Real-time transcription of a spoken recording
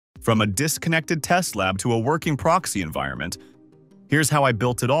From a disconnected test lab to a working proxy environment, here's how I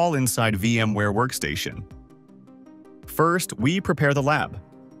built it all inside VMware Workstation. First, we prepare the lab.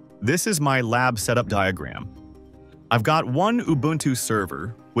 This is my lab setup diagram. I've got one Ubuntu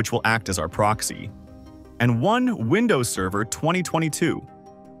server, which will act as our proxy, and one Windows Server 2022,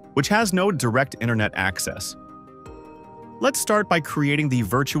 which has no direct internet access. Let's start by creating the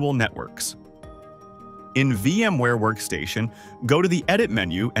virtual networks. In VMware Workstation, go to the Edit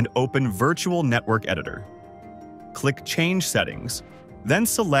menu and open Virtual Network Editor. Click Change Settings, then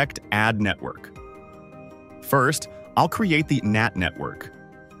select Add Network. First, I'll create the NAT network.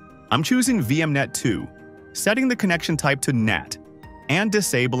 I'm choosing VMnet 2, setting the connection type to NAT, and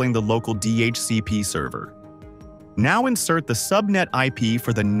disabling the local DHCP server. Now insert the subnet IP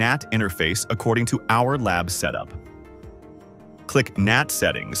for the NAT interface according to our lab setup. Click NAT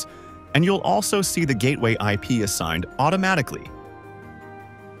Settings, and you'll also see the gateway IP assigned automatically.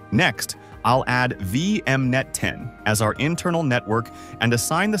 Next, I'll add VMnet 10 as our internal network and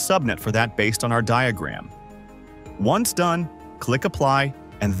assign the subnet for that based on our diagram. Once done, click Apply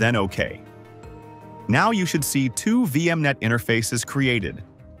and then OK. Now you should see two VMnet interfaces created,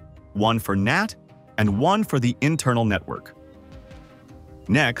 one for NAT and one for the internal network.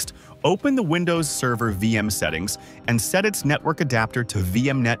 Next, open the Windows Server VM settings and set its network adapter to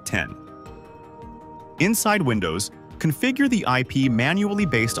VMnet 10. Inside Windows, configure the IP manually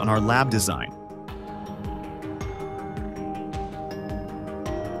based on our lab design.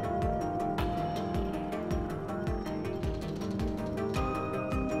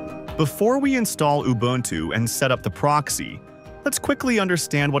 Before we install Ubuntu and set up the proxy, let's quickly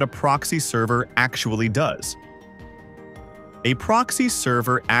understand what a proxy server actually does. A proxy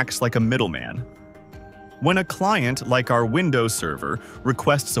server acts like a middleman. When a client, like our Windows server,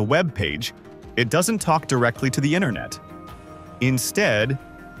 requests a web page, it doesn't talk directly to the internet. Instead,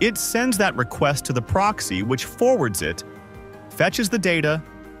 it sends that request to the proxy, which forwards it, fetches the data,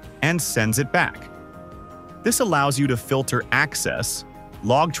 and sends it back. This allows you to filter access,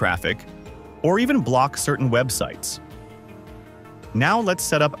 log traffic, or even block certain websites. Now let's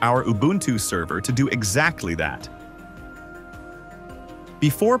set up our Ubuntu server to do exactly that.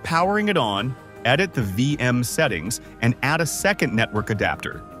 Before powering it on, edit the VM settings and add a second network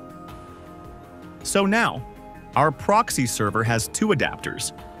adapter. So now, our proxy server has two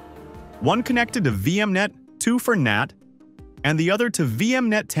adapters, one connected to VMnet 2 for NAT, and the other to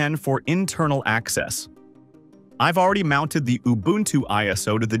VMnet 10 for internal access. I've already mounted the Ubuntu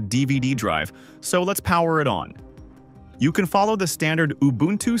ISO to the DVD drive, so let's power it on. You can follow the standard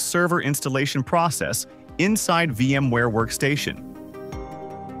Ubuntu server installation process inside VMware Workstation.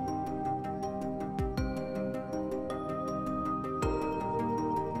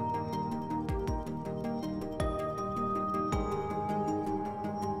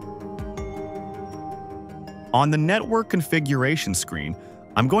 On the network configuration screen,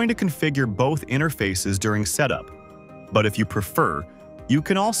 I'm going to configure both interfaces during setup, but if you prefer, you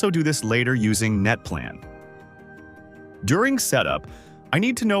can also do this later using Netplan. During setup, I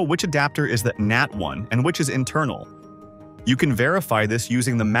need to know which adapter is the NAT one and which is internal. You can verify this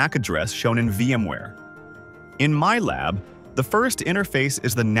using the MAC address shown in VMware. In my lab, the first interface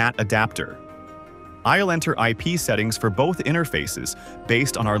is the NAT adapter. I'll enter IP settings for both interfaces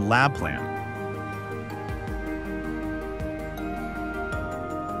based on our lab plan.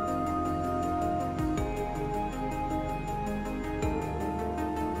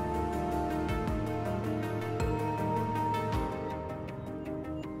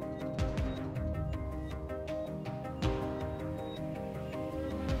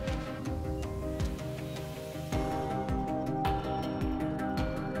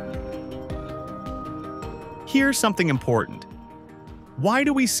 Here's something important. Why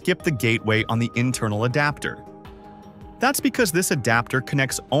do we skip the gateway on the internal adapter? That's because this adapter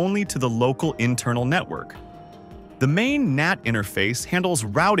connects only to the local internal network. The main NAT interface handles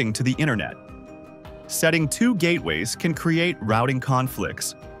routing to the internet. Setting two gateways can create routing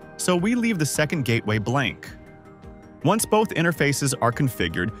conflicts, so we leave the second gateway blank. Once both interfaces are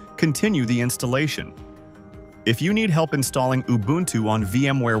configured, continue the installation. If you need help installing Ubuntu on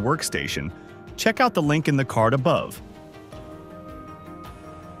VMware Workstation, check out the link in the card above.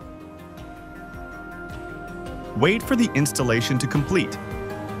 Wait for the installation to complete.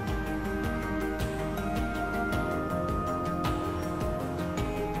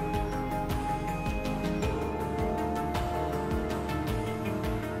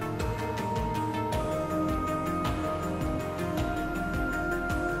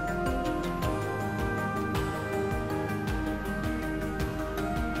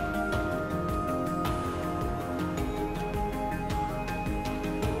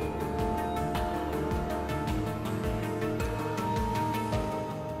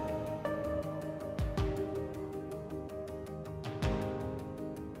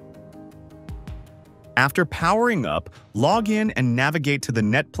 After powering up, log in and navigate to the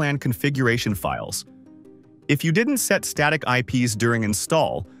Netplan configuration files. If you didn't set static IPs during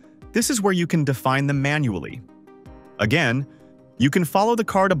install, this is where you can define them manually. Again, you can follow the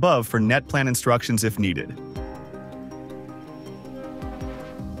card above for Netplan instructions if needed.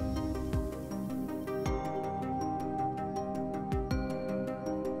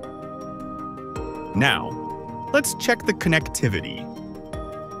 Now, let's check the connectivity.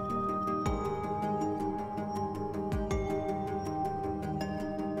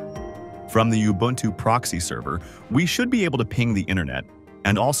 From the Ubuntu proxy server, we should be able to ping the internet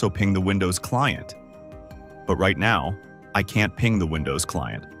and also ping the Windows client. But right now, I can't ping the Windows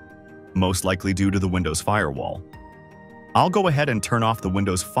client, most likely due to the Windows firewall. I'll go ahead and turn off the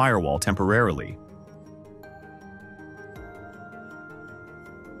Windows firewall temporarily.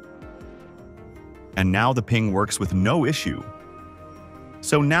 And now the ping works with no issue.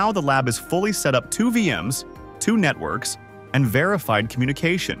 So now the lab is fully set up 2 VMs, 2 networks, and verified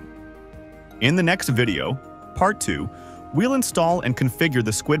communication. In the next video, part 2, we'll install and configure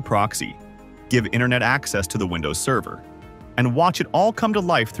the Squid proxy, give internet access to the Windows server, and watch it all come to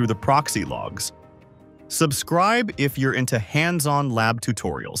life through the proxy logs. Subscribe if you're into hands-on lab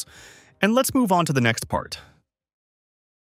tutorials, and let's move on to the next part.